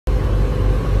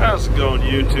How's it going,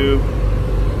 YouTube?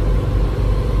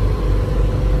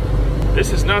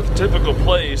 This is not the typical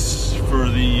place for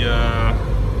the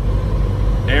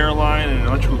airline and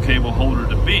electrical cable holder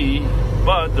to be,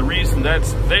 but the reason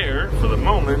that's there for the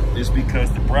moment is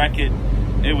because the bracket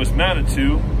it was mounted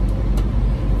to,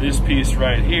 this piece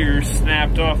right here,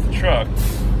 snapped off the truck.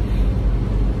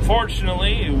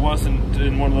 Fortunately, it wasn't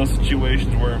in one of those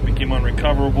situations where it became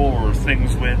unrecoverable or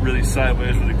things went really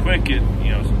sideways really quick.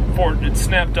 It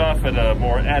snapped off at a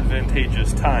more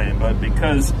advantageous time, but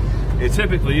because it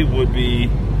typically would be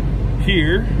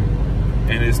here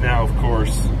and is now, of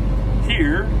course,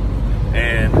 here,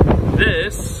 and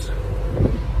this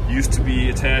used to be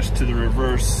attached to the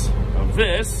reverse of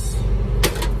this,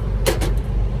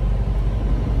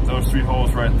 those three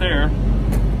holes right there,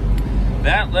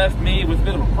 that left me with a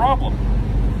bit of a problem,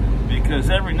 because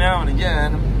every now and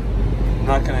again I'm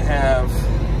not going to have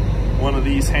one of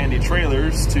these handy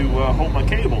trailers to hold my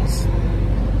cables,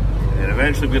 and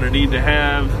eventually I'm going to need to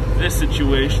have this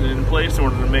situation in place in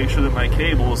order to make sure that my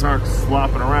cables aren't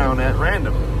flopping around at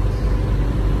random.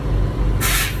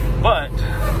 But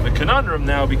the conundrum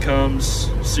now becomes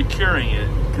securing it,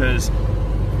 because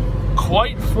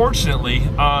quite fortunately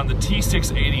on the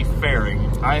T680 fairing,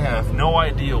 I have no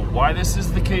idea why this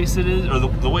is the case it is, or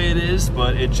the way it is,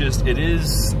 but it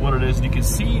is what it is. And you can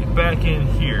see back in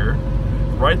here,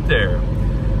 right there,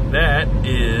 that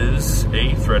is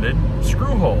a threaded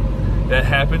screw hole that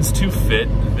happens to fit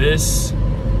this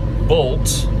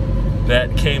bolt that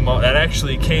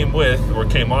actually came with, or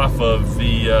came off of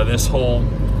the this whole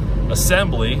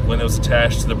assembly when it was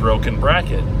attached to the broken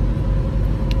bracket,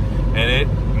 and it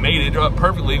made it up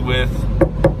perfectly with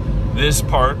this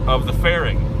part of the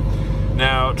fairing.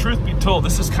 Now, truth be told,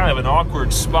 this is kind of an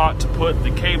awkward spot to put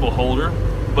the cable holder,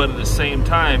 but at the same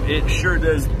time, it sure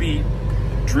does beat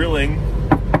drilling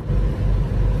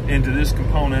into this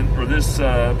component, or this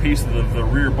piece of the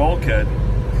rear bulkhead,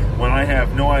 when I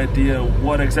have no idea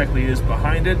what exactly is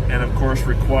behind it, and of course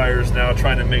requires now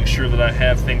trying to make sure that I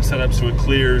have things set up so it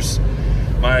clears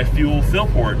my fuel fill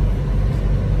port.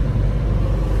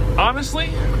 Honestly,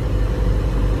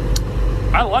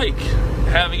 I like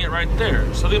having it right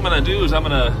there. So I think what I'm gonna do is I'm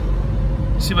gonna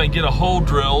see if I can get a hole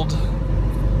drilled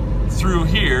through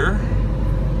here,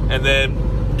 and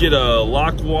then get a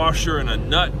lock washer and a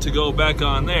nut to go back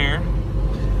on there,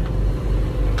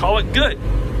 call it good.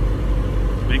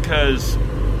 Because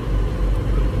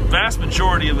vast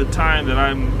majority of the time that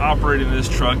I'm operating this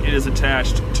truck, it is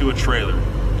attached to a trailer.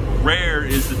 Rare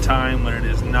is the time when it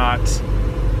is not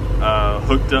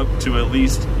hooked up to at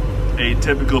least a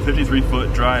typical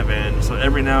 53-foot drive end. So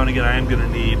every now and again I am going to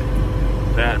need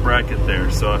that bracket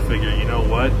there. So I figure, you know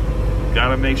what,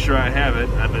 gotta make sure I have it.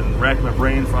 I've been racking my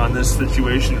brain on this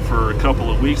situation for a couple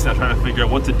of weeks now, trying to figure out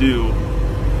what to do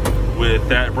with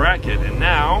that bracket, and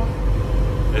now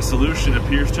a solution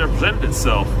appears to have presented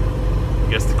itself. I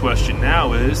guess the question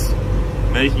now is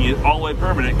making it all the way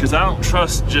permanent, because I don't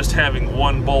trust just having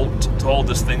one bolt to hold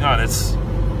this thing on. It's a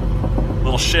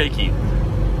little shaky.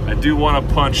 I do want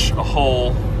to punch a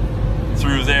hole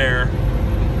through there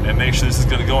and make sure this is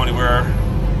going to go anywhere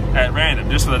at random,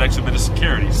 just for that extra bit of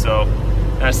security. So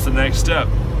that's the next step.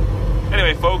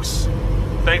 Anyway, folks,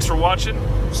 thanks for watching.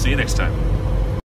 See you next time.